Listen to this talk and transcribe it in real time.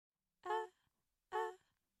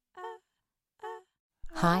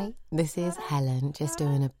Hi, this is Helen, just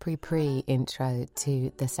doing a pre-intro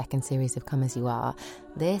to the second series of Come As You Are.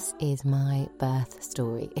 This is my birth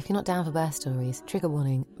story. If you're not down for birth stories, trigger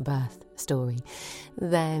warning, birth story,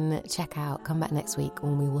 then check out, come back next week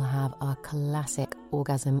when we will have our classic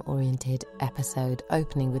orgasm-oriented episode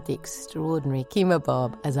opening with the extraordinary Kima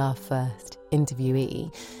Bob as our first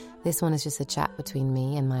interviewee. This one is just a chat between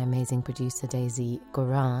me and my amazing producer, Daisy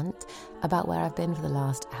Grant, about where I've been for the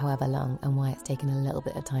last however long and why it's taken a little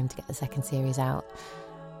bit of time to get the second series out.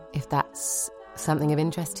 If that's something of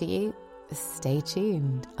interest to you, stay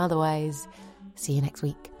tuned. Otherwise, see you next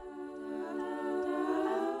week.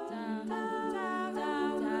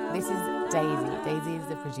 This is Daisy. Daisy is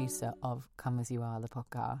the producer of Come As You Are, the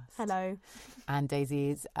podcast. Hello. And Daisy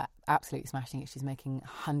is absolutely smashing it. She's making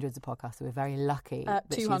hundreds of podcasts, so we're very lucky that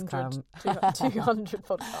 200, she's come. 200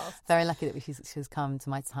 podcasts. Very lucky that she's come to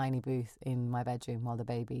my tiny booth in my bedroom while the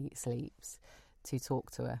baby sleeps to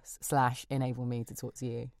talk to us, / enable me to talk to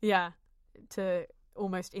you. Yeah, to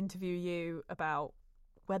almost interview you about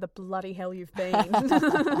where the bloody hell you've been.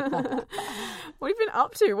 What have you been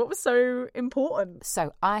up to? What was so important?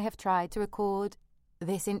 So I have tried to record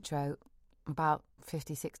this intro about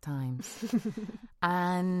 56 times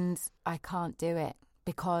and I can't do it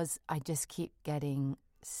because I just keep getting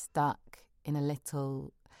stuck in a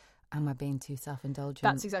little, am I being too self-indulgent?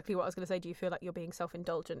 That's exactly what I was going to say. Do you feel like you're being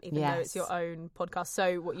self-indulgent even though it's your own podcast?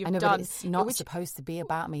 So what you've I know, done... but it's not supposed to be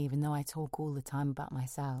about me, even though I talk all the time about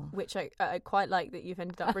myself. Which I quite like that you've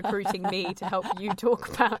ended up recruiting me to help you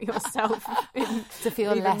talk about yourself. To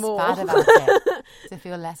feel even less more. bad about it. To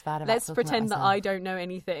feel less bad about Let's talking pretend about that I don't know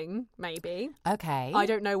anything, maybe. Okay. I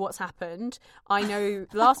don't know what's happened. I know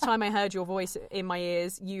last time I heard your voice in my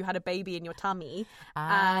ears, you had a baby in your tummy.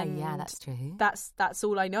 And yeah, that's true. That's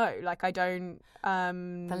all I know. Like, I don't...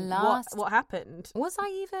 what happened? Was I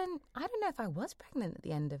even... I don't know if I was pregnant at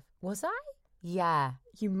the end of... Was I? Yeah.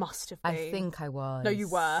 You must have been. I think I was. No, you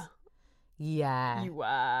were. Yeah. You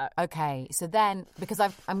were. Okay, so then, because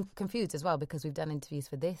I'm confused as well, because we've done interviews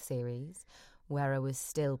for this series where I was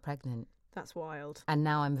still pregnant. That's wild. And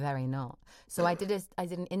now I'm very not. So I did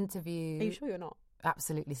an interview... Are you sure you're not?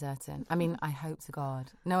 Absolutely certain. I mean, I hope to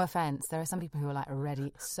God. No offence. There are some people who are like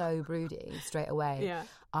already so broody straight away. Yeah.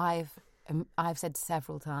 I've said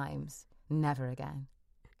several times, never again.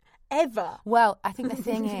 Ever? Well, I think the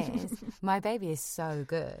thing is, my baby is so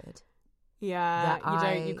good.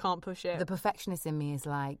 Yeah, you can't push it. The perfectionist in me is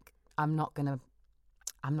like, I'm not gonna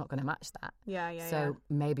match that. Yeah. So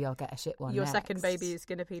maybe I'll get a shit one. Your next. second baby is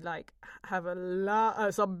gonna be like, have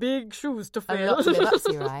some big shoes to fill. A lot to live up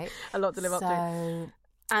to, right? A lot to live up to.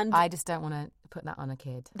 And I just don't want to put that on a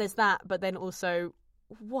kid. There's that, but then also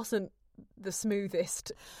wasn't the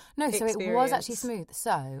smoothest. No, so experience. It was actually smooth.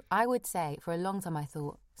 So I would say for a long time I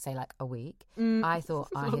thought, say like a week, I thought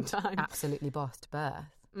I had absolutely bossed birth.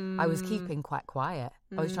 I was keeping quite quiet.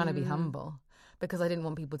 I was trying to be humble because I didn't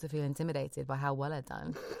want people to feel intimidated by how well I'd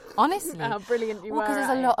done. Honestly. How brilliant you were. Because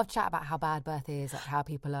there's a lot of chat about how bad birth is, like how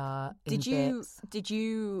people are in bits. Did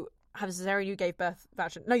you have a cesarean? You gave birth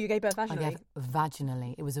vaginally? No, you gave birth vaginally. I gave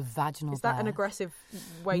vaginally. It was a vaginal birth. Is that an aggressive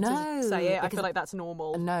way to say it? I feel like that's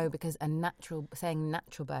normal. No, because saying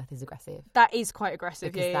natural birth is aggressive. That is quite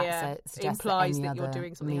aggressive, because yeah. It implies that you're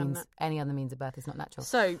doing something unnatural. Any other means of birth is not natural.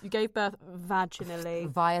 So you gave birth vaginally.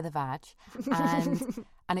 Via the vag.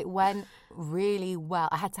 And it went really well.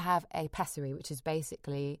 I had to have a pessary, which is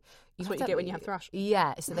basically... That's what you get when you have thrush.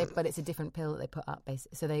 Yeah, but it's a different pill that they put up,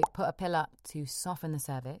 basically. So they put a pill up to soften the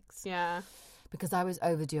cervix. Yeah. Because I was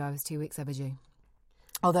overdue. I was 2 weeks overdue.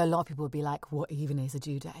 Although a lot of people would be like, what even is a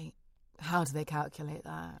due date? How do they calculate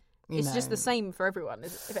that? It's just the same for everyone,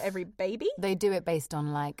 is it, for every baby? They do it based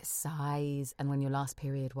on like size and when your last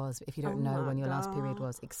period was. If you don't know when your last period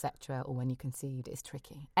was, etc., or when you conceived, it's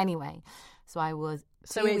tricky. Anyway, so I was...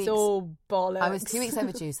 So it's all bollocks. I was 2 weeks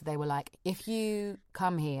overdue, so they were like, if you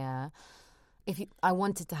come here, I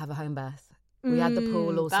wanted to have a home birth. We had the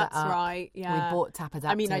pool all set up. That's right, yeah. We bought tap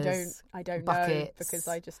adapters. I mean, I don't buckets, know because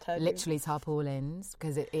I just heard literally tarpaulins,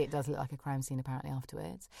 because it does look like a crime scene apparently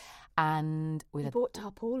afterwards. And we bought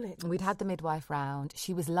tarpaulins. We'd had the midwife round.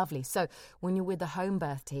 She was lovely. So when you're with the home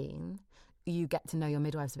birth team, you get to know your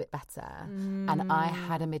midwives a bit better. And I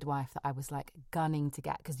had a midwife that I was like gunning to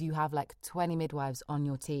get, because you have like 20 midwives on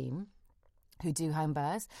your team who do home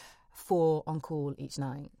births, 4 on call each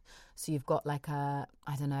night. So you've got like a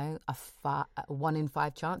 1 in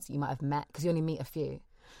 5 chance that you might have met, because you only meet a few.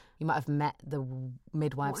 You might have met the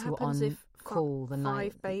midwives who are on call the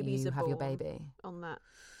night babies you have your baby. On that.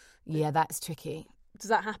 Yeah, that's tricky. Does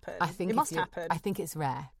that happen? I think it must happen. I think it's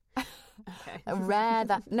rare. Okay. Rare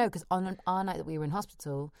that... No, because on our night that we were in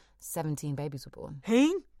hospital, 17 babies were born.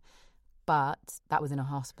 Hey? But that was in a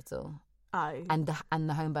hospital. Oh. And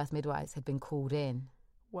the home birth midwives had been called in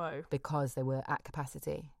Whoa. because they were at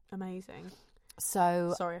capacity. Amazing.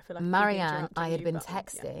 So, Sorry, I feel like Marianne, I had been but,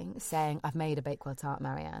 texting saying, I've made a Bakewell tart,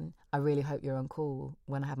 Marianne. I really hope you're on call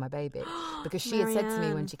when I have my baby. Because she had said to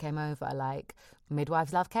me when she came over, like,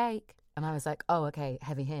 midwives love cake. And I was like, oh, okay,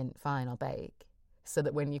 heavy hint, fine, I'll bake. So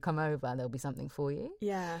that when you come over, there'll be something for you.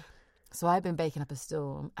 Yeah. So I've been baking up a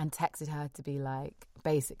storm and texted her to be like,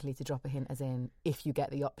 basically to drop a hint as in, if you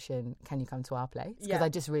get the option, can you come to our place? Because I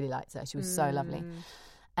just really liked her. She was so lovely.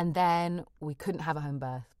 And then we couldn't have a home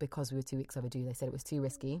birth because we were 2 weeks overdue. They said it was too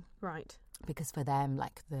risky. Right. Because for them,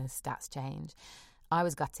 like, the stats change. I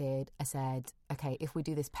was gutted. I said, okay, if we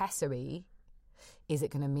do this pessary, is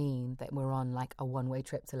it going to mean that we're on, like, a one-way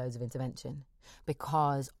trip to loads of intervention?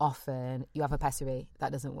 Because often you have a pessary,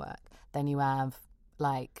 that doesn't work. Then you have,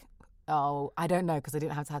 like... Oh, I don't know because I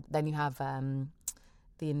didn't have to have. Then you have an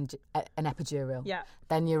epidural. Yeah.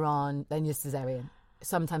 Then you're cesarean.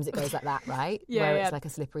 Sometimes it goes like that, right? Where it's like a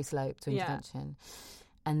slippery slope to intervention.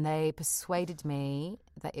 And they persuaded me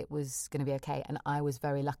that it was going to be okay, and I was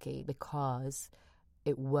very lucky because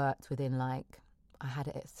it worked within I had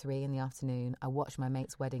it at 3 PM. I watched my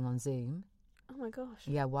mate's wedding on Zoom. Oh my gosh.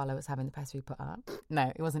 Yeah, while I was having the pessary put up. No,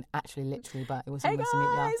 it wasn't actually literally, but it was almost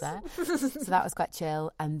immediately after. So that was quite chill.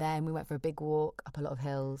 And then we went for a big walk up a lot of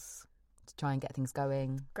hills to try and get things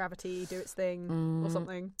going. Gravity, do its thing or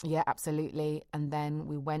something. Yeah, absolutely. And then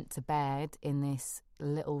we went to bed in this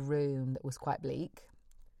little room that was quite bleak.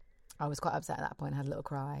 I was quite upset at that point. I had a little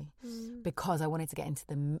cry because I wanted to get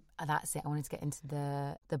into I wanted to get into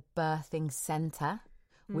the birthing centre,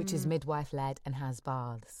 which is midwife led and has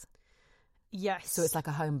baths. Yes. So it's like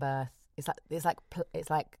a home birth. It's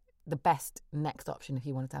like the best next option if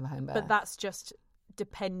you wanted to have a home birth. But that's just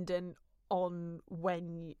dependent on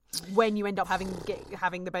when you end up having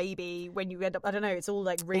the baby, when you end up, I don't know, it's all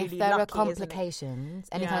like really lucky. If there are complications,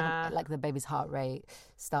 any kind of, like the baby's heart rate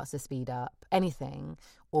starts to speed up, anything,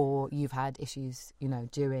 or you've had issues,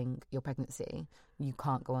 during your pregnancy, you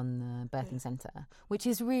can't go on the birthing centre, which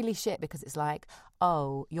is really shit because it's like,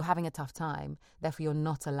 oh, you're having a tough time, therefore you're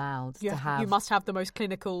not allowed to have... You must have the most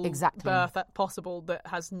clinical birth possible that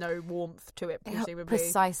has no warmth to it, presumably.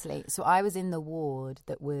 Precisely. So I was in the ward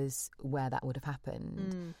that was where that would have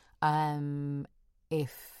happened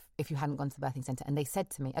if you hadn't gone to the birthing centre. And they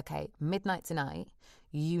said to me, okay, midnight tonight,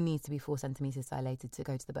 you need to be 4 centimetres dilated to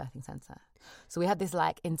go to the birthing centre. So we had this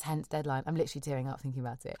intense deadline. I'm literally tearing up thinking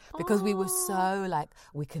about it because we were so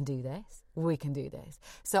we can do this. We can do this.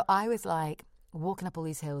 So I was walking up all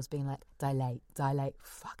these hills being dilate,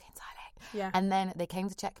 fucking dilate. Yeah. And then they came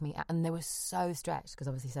to check me and they were so stretched because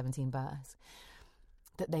obviously 17 births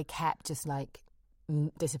that they kept just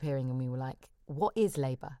disappearing and we were like, what is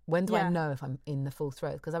labour? When do I know if I'm in the full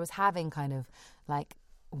throat? Because I was having kind of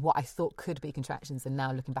what I thought could be contractions, and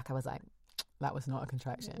now looking back I was like, that was not a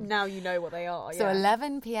contraction. Now you know what they are. So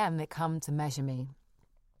 11 PM they come to measure me,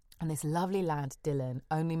 and this lovely lad, Dylan,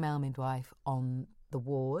 only male midwife on the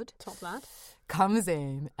ward, top lad, comes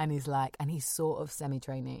in and he's sort of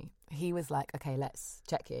semi-trainee. He was like, okay, let's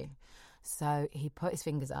check you. So he put his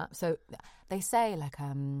fingers up. So they say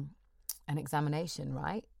an examination,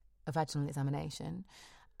 right? A vaginal examination.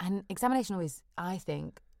 And examination always, I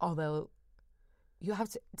think, although you have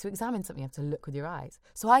to examine something, you have to look with your eyes.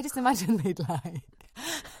 So I just imagine they'd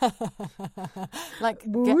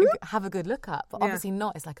have a good look up, but obviously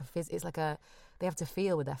not. It's they have to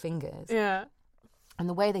feel with their fingers. Yeah. And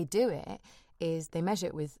the way they do it is they measure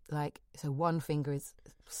it with so one finger is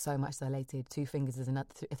so much dilated, 2 fingers is another.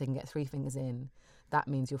 If they can get 3 fingers in, that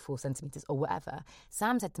means you're 4 centimetres or whatever.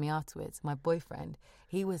 Sam said to me afterwards, my boyfriend,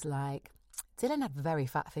 he was like, Dylan had very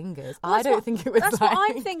fat fingers. Well, I don't think it was That's what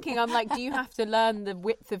I'm thinking. I'm like, do you have to learn the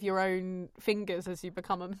width of your own fingers as you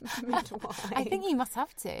become a midwife? I think you must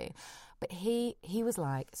have to. But he was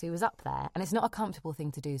so he was up there, and it's not a comfortable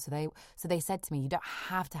thing to do. So they said to me, you don't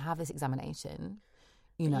have to have this examination.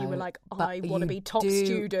 You were like, I want to be top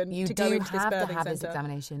student to go into this birthing centre. You do have to have this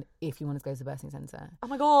examination if you want to go to the birthing centre. Oh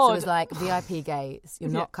my God. So it was like VIP gates.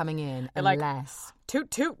 You're not coming in unless...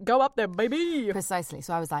 Toot, go up there, baby. Precisely.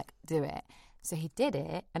 So I was like, do it. So he did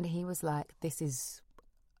it, and he was like, this is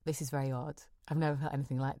very odd. I've never felt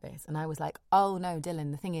anything like this. And I was like, oh no,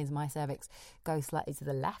 Dylan, the thing is my cervix goes slightly to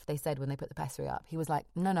the left, they said when they put the pessary up. He was like,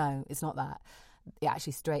 no, it's not that. It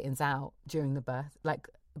actually straightens out during the birth.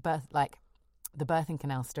 The birthing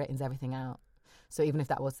canal straightens everything out. So even if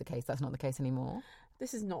that was the case, that's not the case anymore.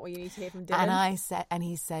 This is not what you need to hear from Dylan. And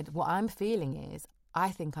he said, what I'm feeling is I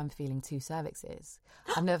think I'm feeling 2 cervixes.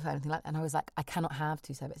 I've never felt anything like that. And I was like, I cannot have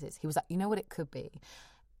 2 cervixes. He was like, you know what it could be?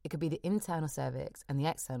 It could be the internal cervix and the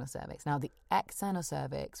external cervix. Now, the external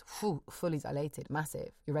cervix, fully dilated, massive,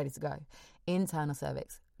 you're ready to go. Internal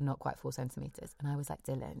cervix, not quite 4 centimetres. And I was like,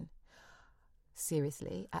 Dylan,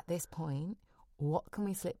 seriously, at this point, what can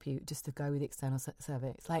we slip you just to go with the external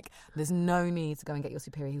cervix? Like, there's no need to go and get your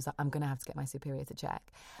superior. He was like, I'm going to have to get my superior to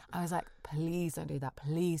check. I was like, please don't do that.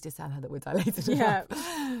 Please just tell her that we're dilated enough.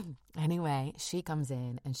 Anyway, she comes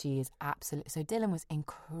in and she is absolutely... So Dylan was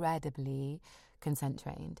incredibly consent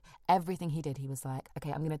trained. Everything he did, he was like,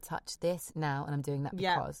 okay, I'm going to touch this now and I'm doing that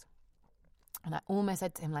because... And I almost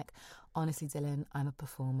said to him, like, honestly, Dylan, I'm a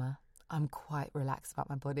performer. I'm quite relaxed about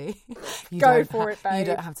my body. Go for it, babe. You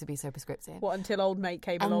don't have to be so prescriptive. What, until old mate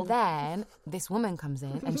came along? And then this woman comes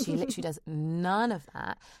in and she literally does none of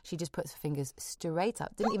that. She just puts her fingers straight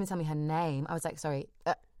up. Didn't even tell me her name. I was like, sorry,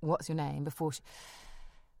 what's your name? Before she...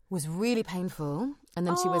 was really painful. And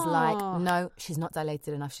then she was like, no, she's not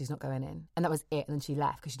dilated enough. She's not going in. And that was it. And then she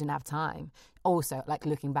left because she didn't have time. Also, like,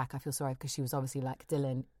 looking back, I feel sorry because she was obviously like,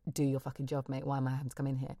 Dylan, do your fucking job, mate. Why am I having to come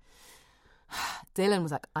in here? Dylan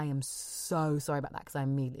was like, I am so sorry about that, because I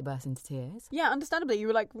immediately burst into tears. Yeah, understandably. You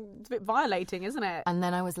were like, it's a bit violating, isn't it? And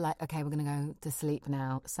then I was like, okay, we're going to go to sleep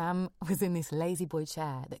now. Sam was in this lazy boy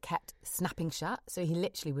chair that kept snapping shut. So he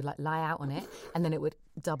literally would like lie out on it and then it would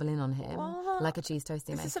double in on him like a cheese toasty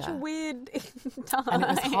maker. This is such a weird time. And it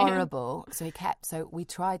was horrible. So we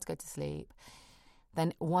tried to go to sleep.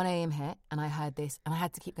 Then 1 a.m. hit and I heard this and I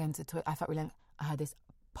had to keep going to the toilet. I felt really, I heard this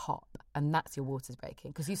pop, and that's your water's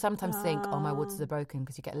breaking, because you sometimes think, oh, my waters are broken,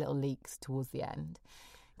 because you get little leaks towards the end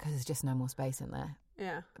because there's just no more space in there.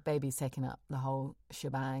 Yeah, baby's taking up the whole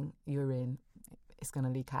shebang. Urine, it's going to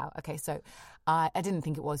leak out. Okay, so I didn't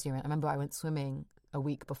think it was urine. I remember I went swimming a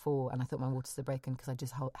week before and I thought my waters were broken because I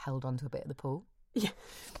just held on to a bit of the pool. Yeah.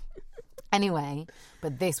 Anyway,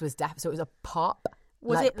 but this was so it was a pop.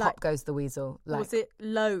 Was like, it like... Pop goes the weasel. Like, was it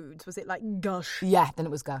loads? Was it like gush? Yeah, then it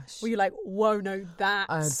was gush. Were you like, whoa, no,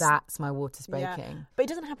 that's... Oh, that's my water's breaking. Yeah. But it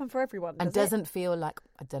doesn't happen for everyone, does it? Doesn't feel like...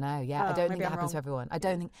 I don't know, yeah. I don't think it happens for everyone. I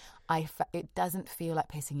don't think... It doesn't feel like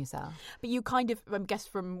pissing yourself. But you kind of, I guess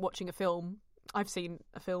from watching a film, I've seen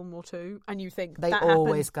a film or two, and you think they that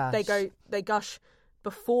always happens. Gush. They gush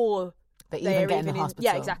before... They even get in the hospital.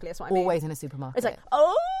 Yeah, exactly. That's what I mean. Always in a supermarket. It's like,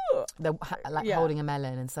 oh, they're like holding a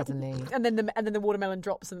melon, and suddenly, and then the watermelon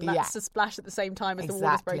drops, and that's a splash at the same time as the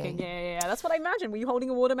water's breaking. Yeah. That's what I imagined. Were you holding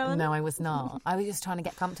a watermelon? No, I was not. I was just trying to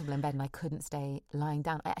get comfortable in bed, and I couldn't stay lying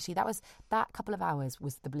down. Actually, that couple of hours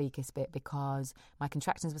was the bleakest bit, because my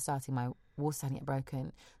contractions were starting, my water starting to get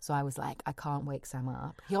broken. So I was like, I can't wake Sam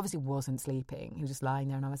up. He obviously wasn't sleeping. He was just lying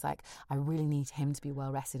there, and I was like, I really need him to be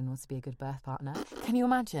well rested in order to be a good birth partner. Can you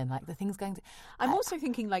imagine, like, the things going to... I'm also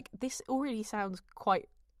thinking, like, this already sounds quite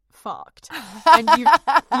fucked, and you've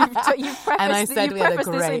prefaced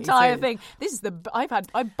this entire thing. This is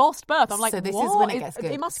I bossed birth. I'm like, so this what? is when it gets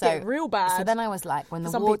good. It must get real bad. So then I was like, when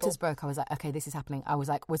the waters broke, I was like, okay, this is happening. I was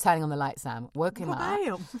like, we're turning on the lights, Sam. Woke him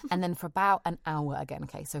up, and then for about an hour again.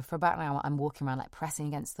 Okay, so for about an hour, I'm walking around like pressing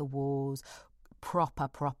against the walls, proper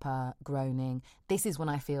groaning. This is when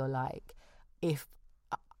I feel like I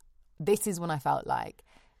felt like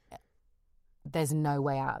there's no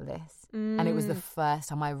way out of this. And it was the first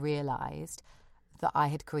time I realised that I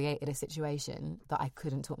had created a situation that I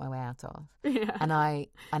couldn't talk my way out of. Yeah. And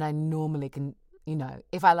I normally can, you know,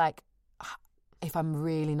 if I'm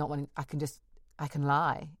really not wanting, I can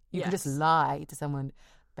lie. You can just lie to someone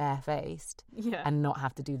barefaced and not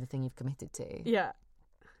have to do the thing you've committed to. Yeah.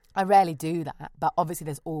 I rarely do that, but obviously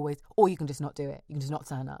there's always, or you can just not do it. You can just not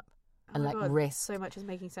turn up. And risk so much is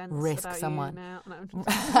making sense. Risk about someone, you now. No,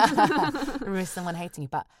 risk someone hating you.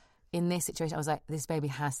 But in this situation, I was like, this baby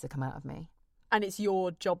has to come out of me, and it's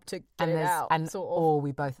your job to get it out. And sort of. or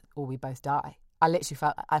we both die. I just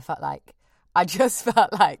felt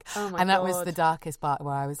like, oh my and that God. was the darkest part,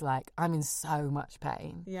 where I was like, I'm in so much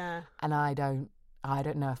pain. Yeah, and I don't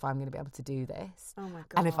know if I'm going to be able to do this. Oh my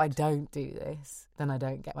God. And if I don't do this, then I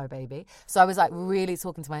don't get my baby. So I was like really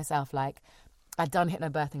talking to myself, like. I'd done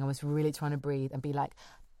hypnobirthing. I was really trying to breathe and be like,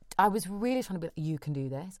 you can do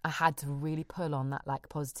this. I had to really pull on that like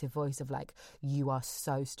positive voice of like, you are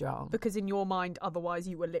so strong. Because in your mind, otherwise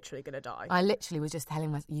you were literally going to die. I literally was just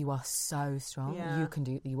telling myself, you are so strong. Yeah.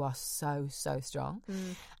 You are so strong.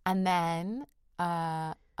 Mm. And then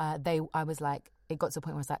I was like, it got to a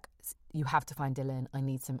point where I was like, you have to find Dylan. I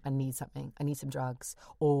need something. I need some drugs,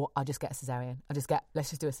 or I'll just get a cesarean. Let's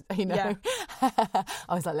just do a, Yeah.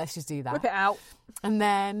 I was like, let's just do that. Whip it out. And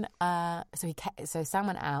then, so Sam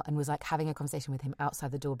went out and was like having a conversation with him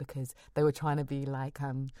outside the door because they were trying to be like,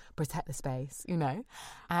 protect the space, you know?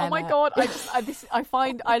 And, oh my God.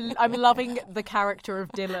 I'm loving the character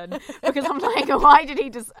of Dylan because I'm like, why did he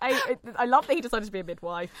just, I love that he decided to be a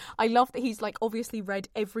midwife. I love that he's like obviously read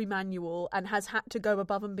every manual and has had to go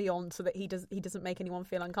above and beyond so that he doesn't make anyone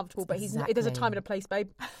feel uncomfortable. But there's a time and a place, babe.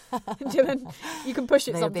 Dylan, you can push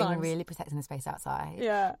it sometimes. They were being really protecting the space outside.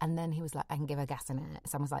 Yeah. And then he was like, I can give her gas in it.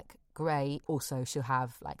 Sam was like, great. Also, she'll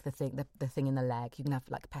have like the thing in the leg. You can have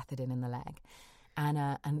like pethidine in the leg.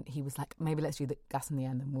 And he was like, maybe let's do the gas in the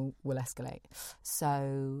end and we'll escalate.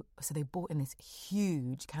 So they brought in this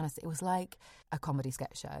huge canister. It was like a comedy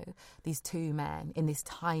sketch show. These two men in this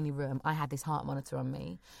tiny room. I had this heart monitor on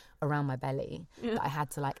me around my belly that I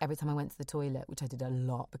had to like, every time I went to the toilet, which I did a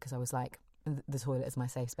lot because I was like, the toilet is my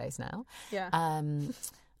safe space now. Yeah.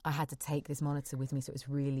 I had to take this monitor with me, so it was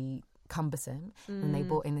really cumbersome. And they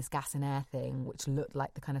brought in this gas and air thing, which looked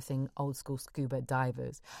like the kind of thing old school scuba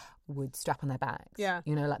divers would strap on their bags. Yeah.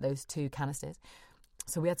 You know, like those two canisters.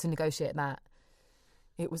 So we had to negotiate that.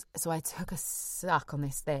 So I took a suck on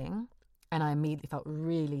this thing and I immediately felt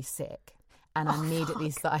really sick and I immediately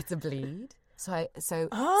started to bleed. So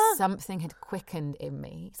something had quickened in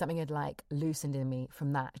me. Something had like loosened in me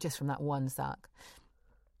from that one suck.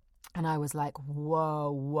 And I was like,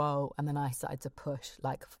 whoa. And then I started to push,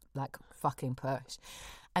 like fucking push.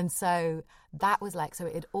 And so that was like, so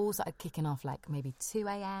it had all started kicking off like maybe 2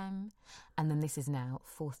 a.m. And then this is now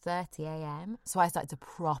 4:30 a.m. So I started to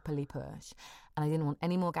properly push. And I didn't want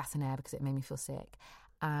any more gas and air because it made me feel sick.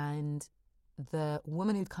 And the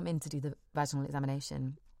woman who'd come in to do the vaginal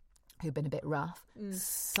examination, who'd been a bit rough,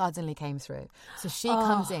 suddenly came through. So she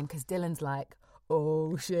comes in because Dylan's like,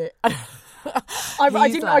 oh shit. I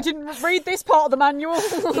didn't read this part of the manual.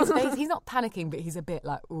 he's not panicking, but he's a bit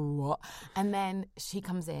like, what? And then she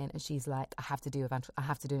comes in and she's like, I have to do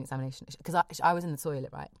an examination because I was in the toilet,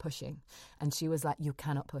 right, pushing, and she was like, you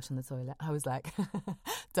cannot push on the toilet. I was like,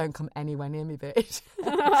 don't come anywhere near me, bitch.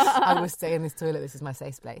 I will stay in this toilet. This is my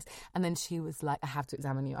safe place. And then she was like, I have to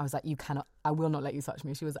examine you. I was like, you cannot. I will not let you touch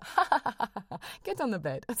me. She was like, get on the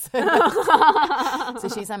bed. So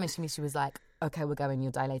she examined me. She was like, okay, we're going.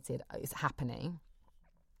 You're dilated. It's happening.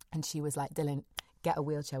 And she was like, Dylan, get a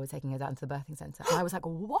wheelchair. We're taking her down to the birthing centre. And I was like,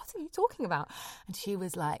 what are you talking about? And she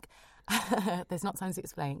was like, there's not time to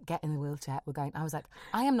explain. Get in the wheelchair. We're going. I was like,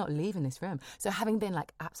 I am not leaving this room. So having been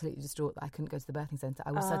like absolutely distraught that I couldn't go to the birthing centre,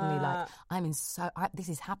 I was suddenly like, this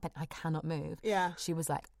is happening. I cannot move. Yeah. She was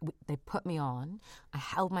like, they put me on. I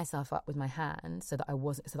held myself up with my hand so that I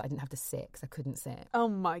didn't have to sit because I couldn't sit. Oh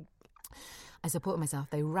my. I supported myself.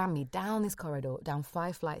 They ran me down this corridor, down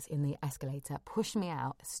 5 flights in the escalator, pushed me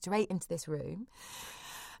out straight into this room.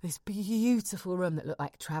 This beautiful room that looked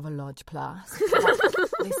like Travelodge Plus.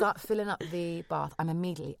 They start filling up the bath. I'm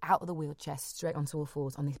immediately out of the wheelchair, straight onto all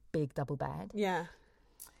fours on this big double bed. Yeah.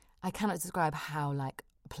 I cannot describe how like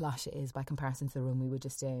plush it is by comparison to the room we were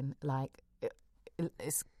just in. Like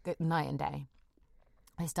it's night and day.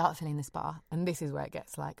 They start filling this bath, and this is where it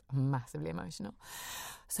gets like massively emotional.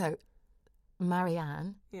 So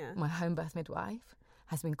Marianne, my home birth midwife,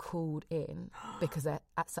 has been called in because they're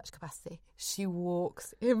at such capacity. She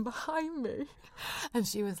walks in behind me and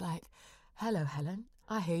she was like, hello, Helen,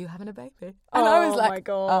 I hear you having a baby. And I was like,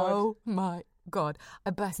 oh my God.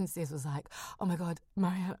 I burst into tears, was like, oh my God,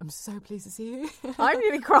 Marianne, I'm so pleased to see you. I'm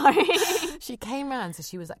really crying. She came round, so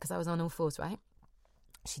she was like, because I was on all fours, right?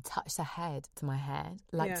 She touched her head to my head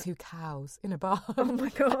like two cows in a bath. Oh my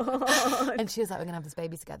God. And she was like, we're going to have this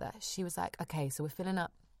baby together. She was like, okay, so we're filling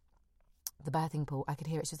up the birthing pool. I could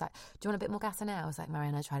hear it. She was like, do you want a bit more gas in there? I was like,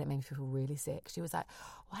 Marianne, I tried it. It made me feel really sick. She was like,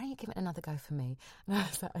 why don't you give it another go for me? And I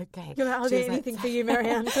was like, okay. You're like, I'll do anything for you,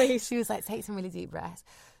 Marianne, please. She was like, take some really deep breaths.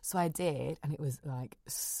 So I did, and it was like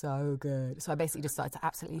so good. So I basically just started to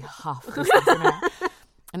absolutely huff this gas in there.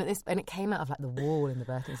 And it came out of like the wall in the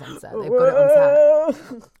birthing centre. They've got it on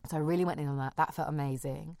tap. So I really went in on that. That felt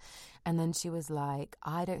amazing. And then she was like,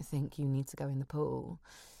 I don't think you need to go in the pool.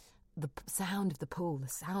 The sound of the pool, the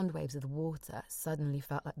sound waves of the water suddenly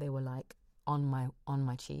felt like they were like on my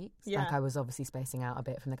cheeks. Yeah. Like I was obviously spacing out a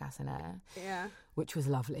bit from the gas and air. Yeah. Which was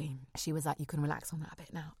lovely. She was like, you can relax on that a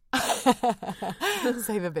bit now.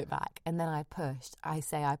 Save a bit back. And then I pushed. I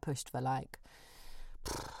pushed for like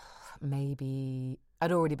maybe...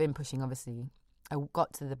 I'd already been pushing, obviously. I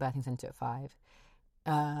got to the birthing centre at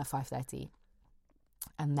 5:30.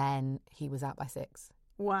 And then he was out by 6.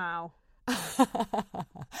 Wow.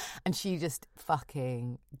 And she just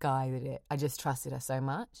fucking guided it. I just trusted her so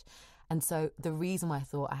much. And so the reason why I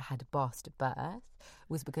thought I had bossed birth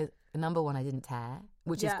was because, number one, I didn't tear,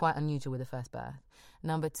 which is quite unusual with a first birth.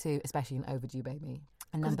 Number two, especially an overdue baby.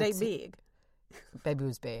 And Because number they big. Baby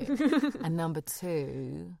was big. And number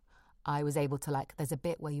two, I was able to, like, there's a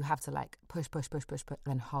bit where you have to, like, push,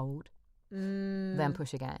 then hold, then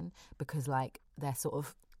push again, because, like, they're sort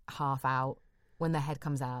of half out. When their head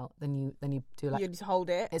comes out, then you do, like, You just hold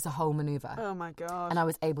it. it's a whole maneuver. Oh my god. And I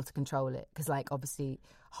was able to control it because, like, obviously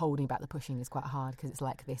holding back the pushing is quite hard because it's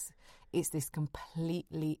like this, it's this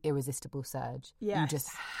completely irresistible surge. Yes. You just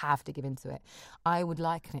have to give into it. I would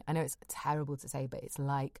liken it, I know it's terrible to say, but it's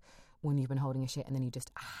like when you've been holding a shit and then you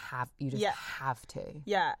just have to.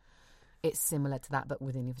 Yeah. It's similar to that, but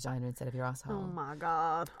within your vagina instead of your asshole. Oh my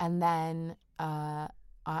god. And then,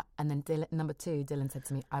 Dylan, number two, Dylan said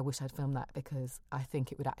to me, I wish I'd filmed that because I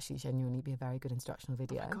think it would actually genuinely be a very good instructional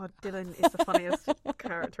video. Oh my god, Dylan is the funniest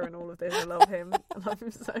character in all of this. I love him. I love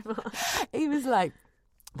him so much. He was like,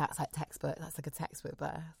 that's like textbook. That's like a textbook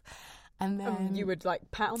birth. And then You would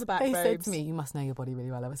like pat on the back, they said babes. to me, you must know your body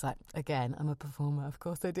really well. I was like, again, I'm a performer. Of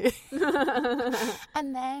course I do.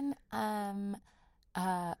 And then, and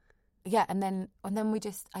then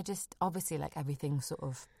I just obviously, like, everything sort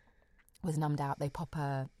of was numbed out. They pop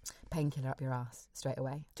a painkiller up your ass straight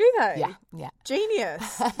away. Do they? Yeah.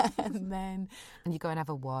 Genius. and you go and have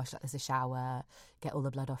a wash, like there's a shower, get all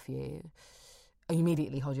the blood off you. You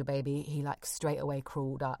immediately hold your baby. He, like, straight away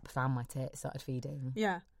crawled up, found my tit, started feeding.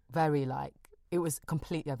 Yeah. Very, like, it was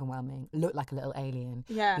completely overwhelming. Looked like a little alien.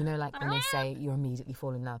 Yeah. You know, like when they say you immediately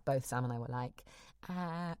fall in love. Both Sam and I were like,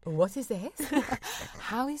 what is this?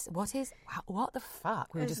 What the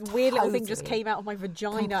fuck? We were This just weird little thing totally just came out of my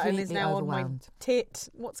vagina and is completely now on my overwhelmed. tit.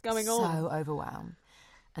 What's going on? So overwhelmed.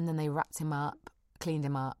 And then they wrapped him up, cleaned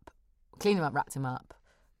him up, wrapped him up.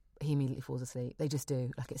 He immediately falls asleep. They just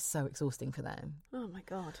do. Like, it's so exhausting for them. Oh my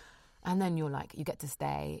god. And then you're like, you get to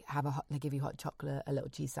stay, they give you hot chocolate, a little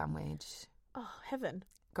cheese sandwich. Oh, heaven.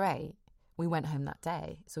 Great. We went home that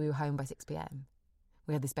day, so we were home by 6 p.m.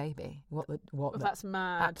 We had this baby. What the That's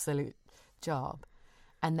mad. absolute job.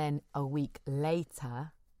 And then a week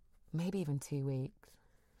later, maybe even 2 weeks,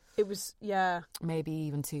 It was, yeah. maybe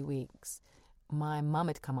even 2 weeks, my mum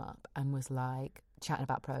had come up and was like chatting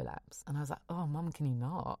about prolapse. And I was like, oh, Mum, can you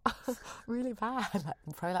not? Really bad.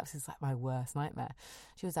 Like, prolapse is like my worst nightmare.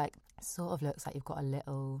 She was like, sort of looks like you've got a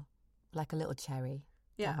little cherry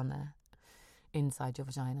down there inside your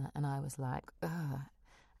vagina. And I was like, ugh.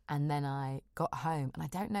 And then I got home and I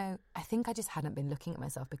don't know, I think I just hadn't been looking at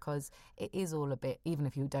myself because it is all a bit, even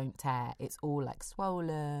if you don't tear, it's all like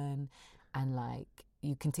swollen and like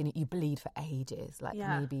you bleed for ages. Like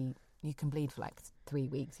maybe you can bleed for like 3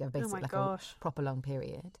 weeks. You have basically a proper long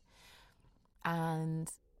period.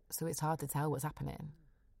 And so it's hard to tell what's happening.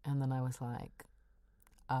 And then I was like,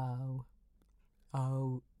 oh,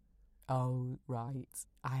 right,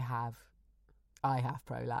 I have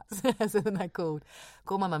prolapse. So then I called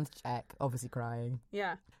my mum to check, obviously crying.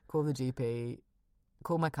 Yeah. Call the GP,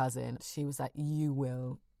 call my cousin. She was like, you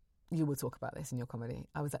will talk about this in your comedy.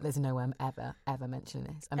 I was like, there's no way I'm ever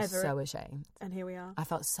mentioning this. I'm so ashamed. And here we are. I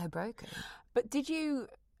felt so broken. But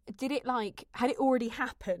had it already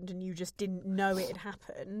happened and you just didn't know it had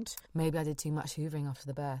happened? Maybe I did too much hoovering after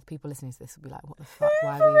the birth. People listening to this will be like, what the fuck?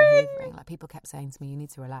 Why were you hoovering? Like, people kept saying to me, you need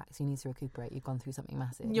to relax, you need to recuperate, you've gone through something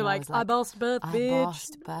massive. You're like, I bossed birth, bitch. I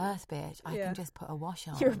bossed birth, bitch. I can just put a wash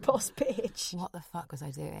on. You're a boss, bitch. What the fuck was I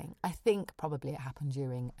doing? I think probably it happened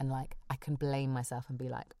during, and like, I can blame myself and be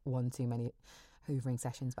like, one too many hoovering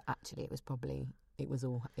sessions, but actually it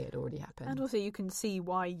had already happened. And also you can see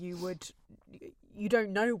why you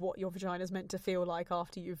don't know what your vagina's meant to feel like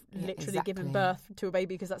after you've literally given birth to a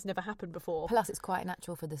baby, because that's never happened before. Plus, it's quite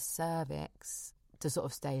natural for the cervix to sort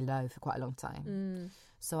of stay low for quite a long time.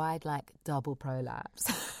 So I'd like double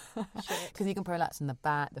prolapse. Because you can prolapse in the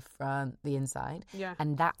back, the front, the inside. Yeah.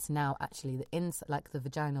 And that's now actually the inside, like the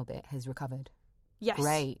vaginal bit has recovered. Yes.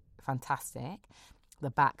 Great, fantastic.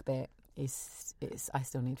 The back bit is I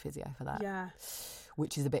still need physio for that. Yeah.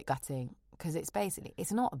 Which is a bit gutting because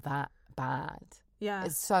it's not that bad. Yeah.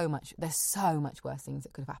 There's so much worse things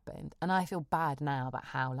that could have happened. And I feel bad now about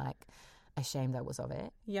how like ashamed I was of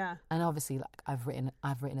it. Yeah. And obviously like I've written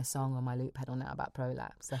a song on my loop pedal now about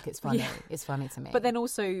prolapse. Like, it's funny. Yeah. It's funny to me. But then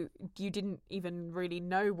also you didn't even really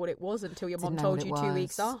know what it was until your mum told you 2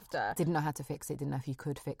 weeks after. Didn't know how to fix it, didn't know if you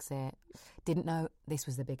could fix it. Didn't know, this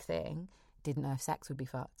was the big thing, didn't know if sex would be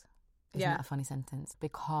fucked. Isn't that a funny sentence?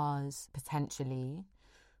 Because potentially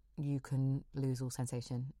you can lose all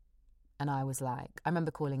sensation And I was like, I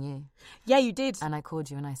remember calling you. Yeah, you did. And I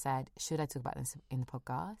called you and I said, should I talk about this in the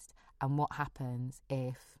podcast? And what happens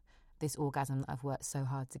if this orgasm that I've worked so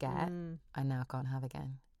hard to get, I now can't have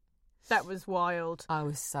again? That was wild. I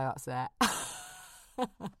was so upset.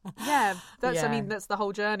 Yeah, I Yeah. mean, that's the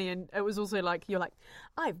whole journey. And it was also like, you're like,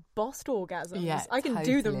 I've bossed orgasms. Yeah, I can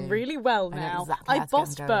do them totally. really well I know now. exactly how I to get them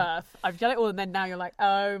bossed going. birth. I've done it all. And then now you're like,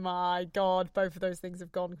 oh my God, both of those things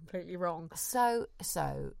have gone completely wrong. So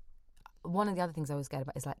one of the other things I was scared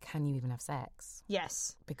about is like, can you even have sex?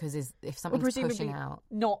 Yes. Because if something's presumably pushing out,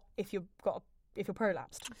 Not if you've if you're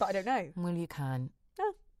prolapsed, but I don't know. well, you can.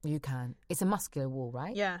 Oh. You can. It's a muscular wall,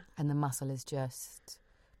 right? Yeah. And the muscle is just...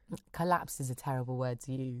 Collapse is a terrible word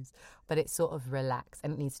to use, but it's sort of relaxed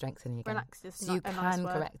and it needs strengthening again. Relax is So you a nice can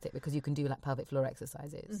word. correct it because you can do like pelvic floor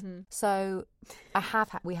exercises. Mhm. So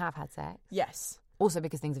we have had sex. Yes. Also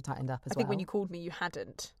because things have tightened up as I well. think when you called me, you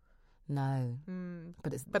hadn't. No. Mm.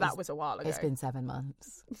 But That was a while ago. It's been 7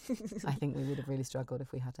 months. I think we would have really struggled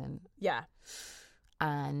if we hadn't. Yeah.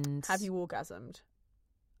 And Have you orgasmed?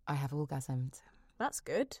 I have orgasmed. That's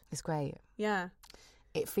good. It's great. Yeah.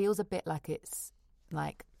 It feels a bit like it's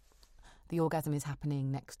like the orgasm is happening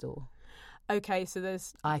next door. Okay, so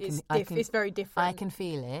I can- it's very different. I can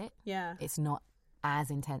feel it. Yeah. It's not as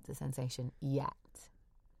intense a sensation yet.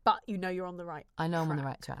 But you know you're on the right. I know I'm on the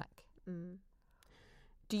right track. Mm.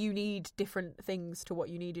 Do you need different things to what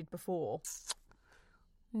you needed before?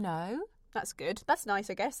 No. That's good. That's nice,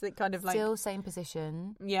 I guess. That kind of like... Still same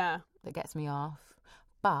position Yeah. that gets me off.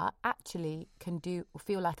 But actually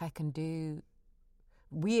feel like I can do,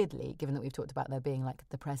 weirdly, given that we've talked about there being like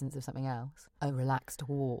the presence of something else, a relaxed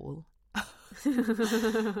wall.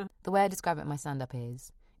 The way I describe it in my stand-up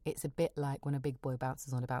is, it's a bit like when a big boy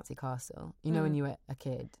bounces on a bouncy castle. You know when you were a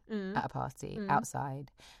kid at a party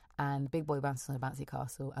outside and the big boy bounces on a bouncy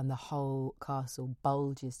castle and the whole castle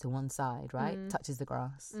bulges to one side, right? Touches the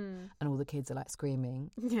grass and all the kids are like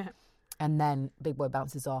screaming. Yeah. And then big boy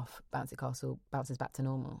bounces off, bouncy castle bounces back to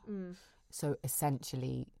normal. So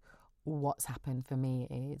essentially what's happened for me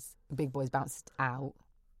is big boy's bounced out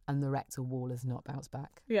and the rectal wall has not bounced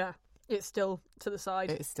back. Yeah. It's still to the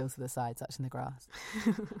side. It's still to the side, touching the grass.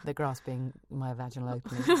 The grass being my vaginal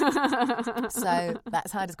opening. So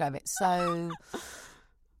that's how I describe it.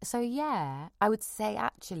 So yeah, I would say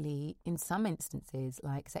actually in some instances,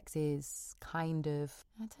 like sex is kind of,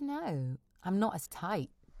 I don't know, I'm not as tight.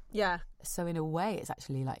 Yeah. So in a way, it's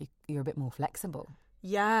actually like you're a bit more flexible.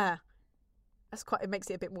 Yeah. That's quite... It makes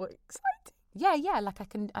it a bit more exciting. Yeah. Like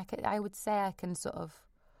I would say I can sort of,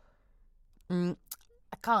 I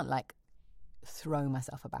can't like throw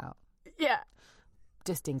myself about Yeah.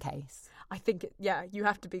 just in case. I think, you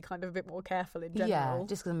have to be kind of a bit more careful in general. Yeah,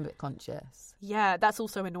 just because I'm a bit conscious. Yeah, that's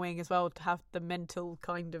also annoying as well, to have the mental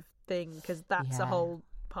kind of thing, because that's a Yeah. whole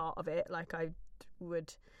part of it. Like I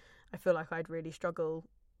feel like I'd really struggle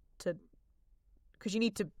to, because you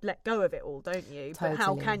need to let go of it all, don't you? But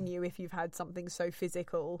how Totally. can you if you've had something so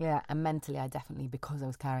physical? Yeah, and mentally I definitely, because I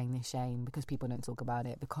was carrying this shame, because people don't talk about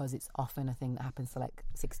it, because it's often a thing that happens to like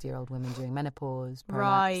 60-year-old women during menopause, prolapse.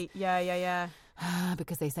 Right, yeah.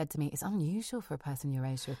 Because they said to me, it's unusual for a person your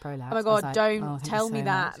age to have prolapse. Oh my I was God, like, don't thank you tell so me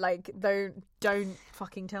that. much. Like, don't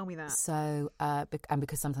fucking tell me that. So, and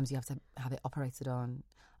because sometimes you have to have it operated on,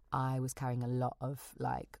 I was carrying a lot of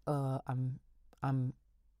like, I'm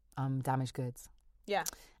damaged goods. Yeah.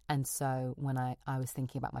 And so when I was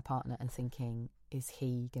thinking about my partner and thinking, is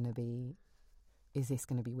he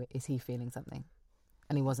feeling something?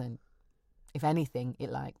 And he wasn't. If anything, it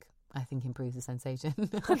I think improves the sensation.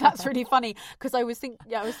 That's really funny, because I was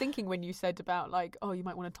thinking when you said about like, oh, you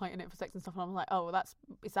might want to tighten it for sex and stuff, and I'm like, oh, well,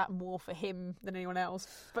 is that more for him than anyone else?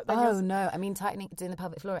 But then no, I mean doing the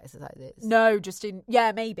pelvic floor exercises. no, just in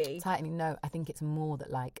maybe Tightening, no. I think it's more that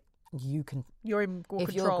like you can, you're in more if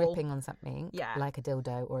control. you're gripping on something, Yeah. like a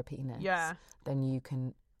dildo or a penis, Yeah. then you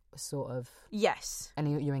can sort of, Yes. and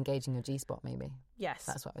you're engaging your G-spot maybe. Yes.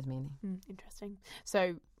 That's what I was meaning. Interesting.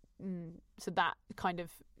 So that kind of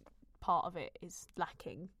part of it is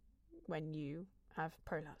lacking when you have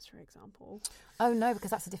prolapse, for example. Oh no, because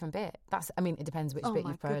that's a different bit. It depends which bit my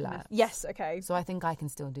you've goodness. prolapsed. Yes. Okay. So I think I can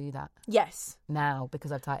still do that Yes. now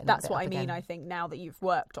because I've tightened That's that bit what up I mean. again. I think now that you've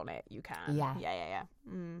worked on it, you can. Yeah. Yeah.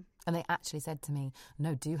 And they actually said to me,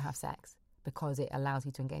 no, do have sex because it allows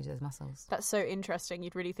you to engage those muscles. That's so interesting.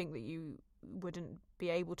 You'd really think that you wouldn't be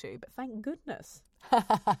able to, but thank goodness.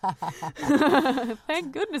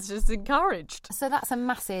 Thank goodness, just encouraged. So that's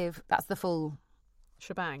the full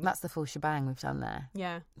Shebang. That's the full shebang we've done there.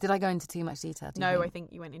 Yeah. Did I go into too much detail? No, I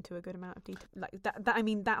think you went into a good amount of detail. Like that. I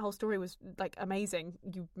mean, that whole story was like amazing.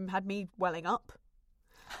 You had me welling up.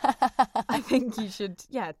 I think you should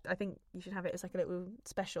have it as like a little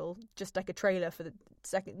special, just like a trailer for the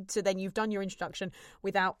second. So then you've done your introduction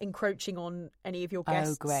without encroaching on any of your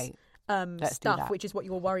guests. Oh, great. Stuff, which is what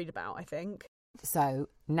you were worried about, I think. So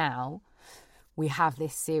now we have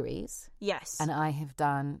this series. Yes. And I have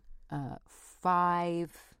done 5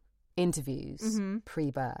 interviews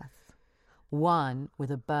pre-birth. One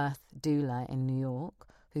with a birth doula in New York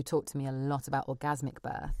who talked to me a lot about orgasmic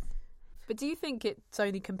birth. But do you think it's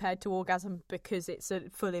only compared to orgasm because it's a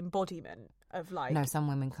full embodiment of like... No, some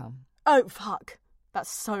women come. Oh, fuck. That's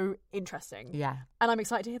so interesting. Yeah. And I'm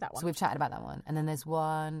excited to hear that one. So we've chatted about that one. And then there's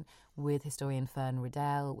one with historian Fern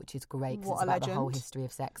Riddell, which is great because it's about the whole history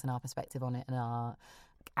of sex and our perspective on it and our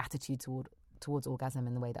attitude towards orgasm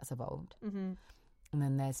and the way that's evolved. Mm-hmm. And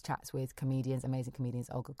then there's chats with amazing comedians,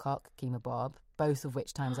 Olga Koch, Kima Bob, both of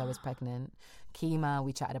which times I was pregnant. Kima,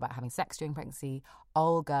 we chatted about having sex during pregnancy.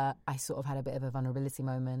 Olga, I sort of had a bit of a vulnerability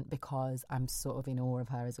moment because I'm sort of in awe of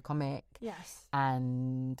her as a comic. Yes.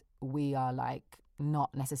 And we are like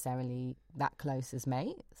not necessarily that close as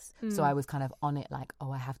mates. So I was kind of on it like,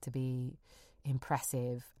 I have to be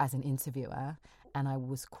impressive as an interviewer. And I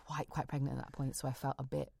was quite pregnant at that point. So I felt a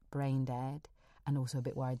bit brain dead. And also a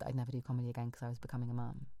bit worried that I'd never do comedy again because I was becoming a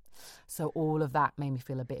mum. So all of that made me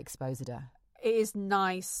feel a bit exposed. It is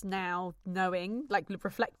nice now knowing, like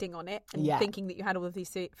reflecting on it and thinking that you had all of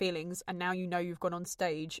these feelings, and now you know you've gone on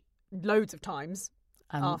stage loads of times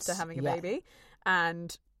after having a baby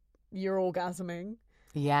and you're orgasming.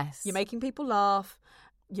 Yes. You're making people laugh.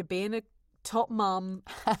 You're being a top mum,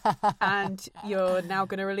 and you're now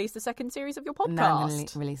going to release the second series of your podcast. Now I'm going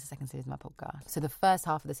to release the second series of my podcast. So the first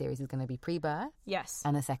half of the series is going to be pre-birth. Yes.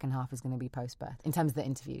 And the second half is going to be post-birth in terms of the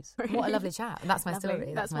interviews. What a lovely chat. That's my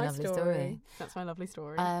story. That's my lovely story. That's my lovely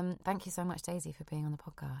story. Thank you so much, Daisy, for being on the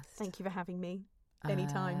podcast. Thank you for having me.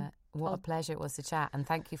 Anytime. What a pleasure it was to chat, and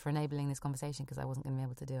thank you for enabling this conversation because I wasn't going to be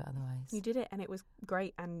able to do it otherwise. You did it, and it was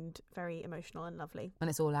great and very emotional and lovely. And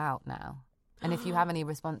it's all out now. And if you have any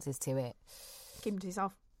responses to it, keep them to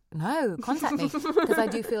yourself. No, contact me because I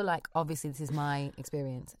do feel like obviously this is my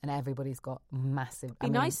experience, and everybody's got massive. It'd be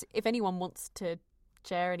nice if anyone wants to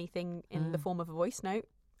share anything in the form of a voice note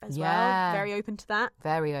as well. Very open to that.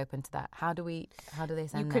 Very open to that. How do they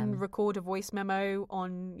send? You can record a voice memo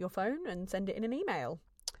on your phone and send it in an email.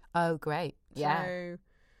 Oh, great! Yeah. So,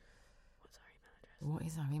 what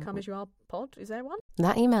is our email? Come as you are pod. Is there one?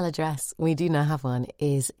 That email address, we do now have one,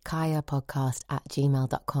 is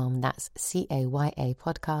kayapodcast@gmail.com. That's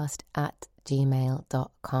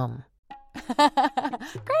CAYApodcast@gmail.com.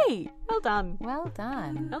 Great. Well done. Well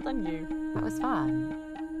done. Well done, you. That was fun.